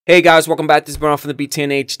Hey guys, welcome back. This is Brian from the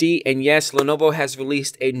BTN HD, and yes, Lenovo has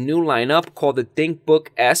released a new lineup called the ThinkBook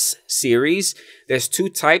S series. There's two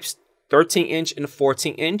types, 13-inch and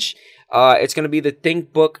 14-inch. It's going to be the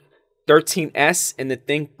ThinkBook 13S and the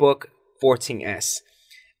ThinkBook 14S.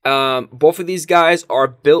 Both of these guys are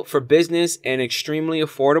built for business and extremely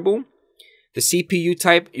affordable. The CPU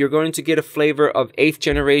type, you're going to get a flavor of 8th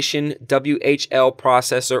generation WHL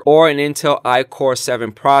processor or an Intel iCore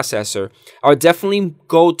 7 processor. I would definitely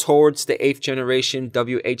go towards the 8th generation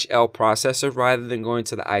WHL processor rather than going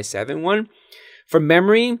to the i7 one. For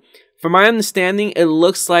memory, from my understanding, it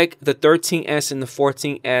looks like the 13S and the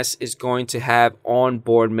 14S is going to have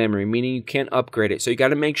onboard memory, meaning you can't upgrade it. So you got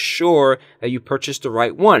to make sure that you purchase the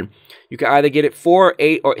right one. You can either get it 4,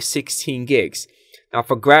 8, or 16 gigs. Now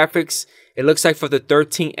for graphics, it looks like for the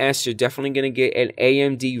 13S, you're definitely going to get an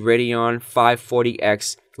AMD Radeon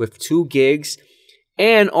 540X with 2 gigs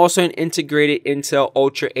and also an integrated Intel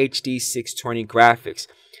Ultra HD 620 graphics.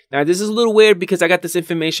 Now, this is a little weird because I got this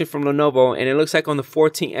information from Lenovo, and it looks like on the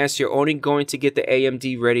 14S, you're only going to get the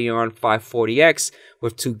AMD Radeon 540X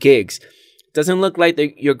with 2 gigs. It doesn't look like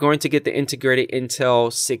you're going to get the integrated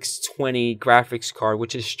Intel 620 graphics card,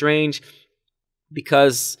 which is strange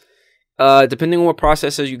because depending on what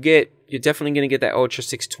processors you get, you're definitely going to get that Ultra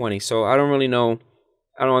 620. So I don't really know.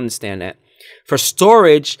 I don't understand that. For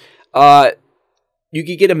storage, you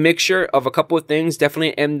could get a mixture of a couple of things.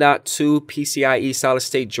 Definitely an M.2 PCIe solid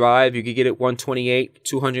state drive. You could get it 128,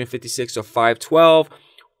 256, or 512.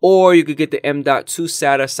 Or you could get the M.2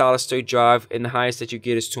 SATA solid state drive, and the highest that you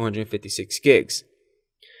get is 256 gigs.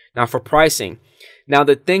 Now for pricing. Now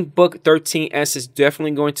the ThinkBook 13S is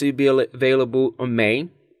definitely going to be available in May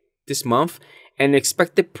this month. And the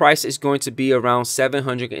expected price is going to be around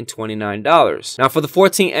 $729. Now for the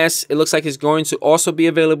 14S, it looks like it's going to also be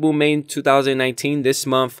available May 2019 this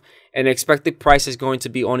month. And the expected price is going to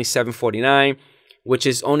be only $749, which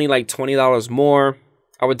is only like $20 more.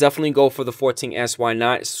 I would definitely go for the 14S. Why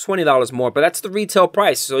not? It's $20 more, but that's the retail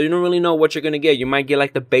price. So you don't really know what you're going to get. You might get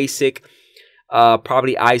like the basic,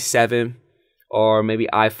 probably i7 or maybe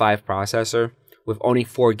i5 processor with only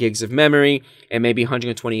 4 gigs of memory and maybe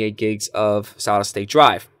 128 gigs of solid state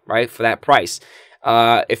drive, right? For that price.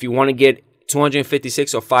 If you want to get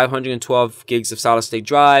 256 or 512 gigs of solid state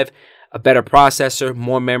drive, a better processor,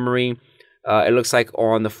 more memory, it looks like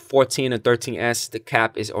on the 14 and 13S, the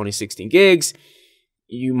cap is only 16 gigs.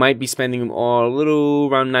 You might be spending a little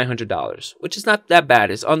around $900, which is not that bad.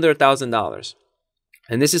 It's under $1,000.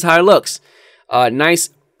 And this is how it looks. Nice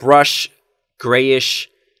brush, grayish,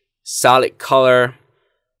 solid color.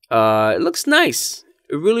 It looks nice.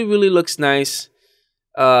 It really looks nice.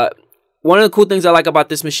 One of the cool things I like about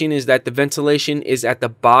this machine is that the ventilation is at the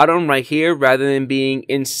bottom right here rather than being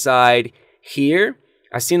inside here.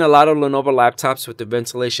 I've seen a lot of Lenovo laptops with the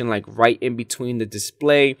ventilation like right in between the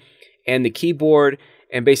display and the keyboard,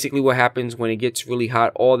 and basically what happens when it gets really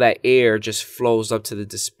hot, all that air just flows up to the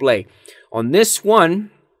display. On this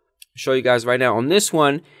one, I'll show you guys right now. On this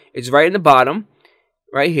one, it's right in the bottom.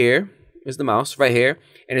 Right here is the mouse, right here,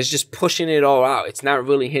 and it's just pushing it all out. It's not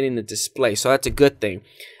really hitting the display, so that's a good thing.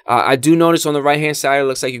 I do notice on the right-hand side, it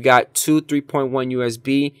looks like you got 2 3.1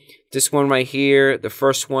 USB. This one right here, the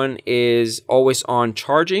first one is always on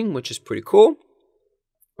charging, which is pretty cool,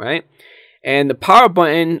 right? And the power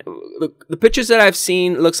button, the pictures that I've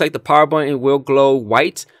seen, looks like the power button will glow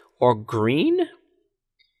white or green.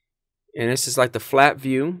 And this is like the flat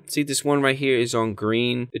view. See, this one right here is on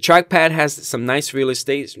green. The trackpad has some nice real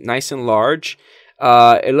estate, nice and large.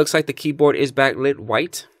 It looks like the keyboard is backlit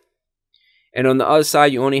white. And on the other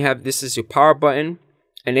side, you only have, this is your power button,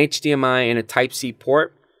 an HDMI, and a Type-C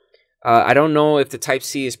port. I don't know if the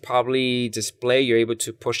Type-C is probably display. You're able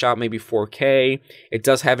to push out maybe 4K. It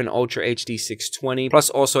does have an Ultra HD 620, plus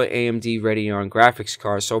also an AMD Radeon graphics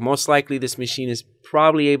card. So most likely this machine is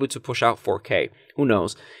probably able to push out 4K. Who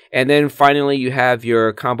knows? And then finally, you have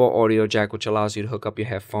your combo audio jack, which allows you to hook up your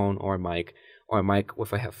headphone or a mic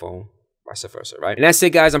with a headphone, vice versa, right? And that's it,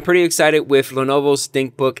 guys. I'm pretty excited with Lenovo's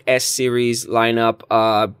ThinkBook S series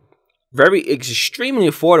lineup. Very extremely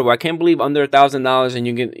affordable. I can't believe under $1,000 and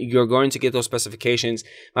you're going to get those specifications.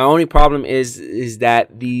 My only problem is that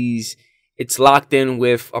it's locked in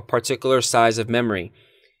with a particular size of memory.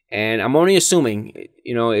 And I'm only assuming,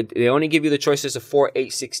 you know, they only give you the choices of 4,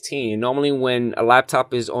 8, 16. And normally when a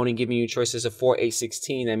laptop is only giving you choices of 4, 8,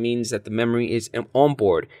 16, that means that the memory is on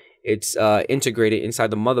board. It's integrated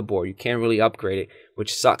inside the motherboard. You can't really upgrade it,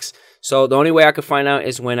 which sucks. So the only way I can find out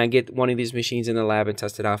is when I get one of these machines in the lab and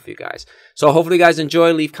test it out for you guys. So hopefully you guys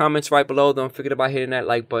enjoy. Leave comments right below. Don't forget about hitting that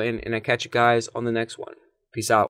like button. And I'll catch you guys on the next one. Peace out.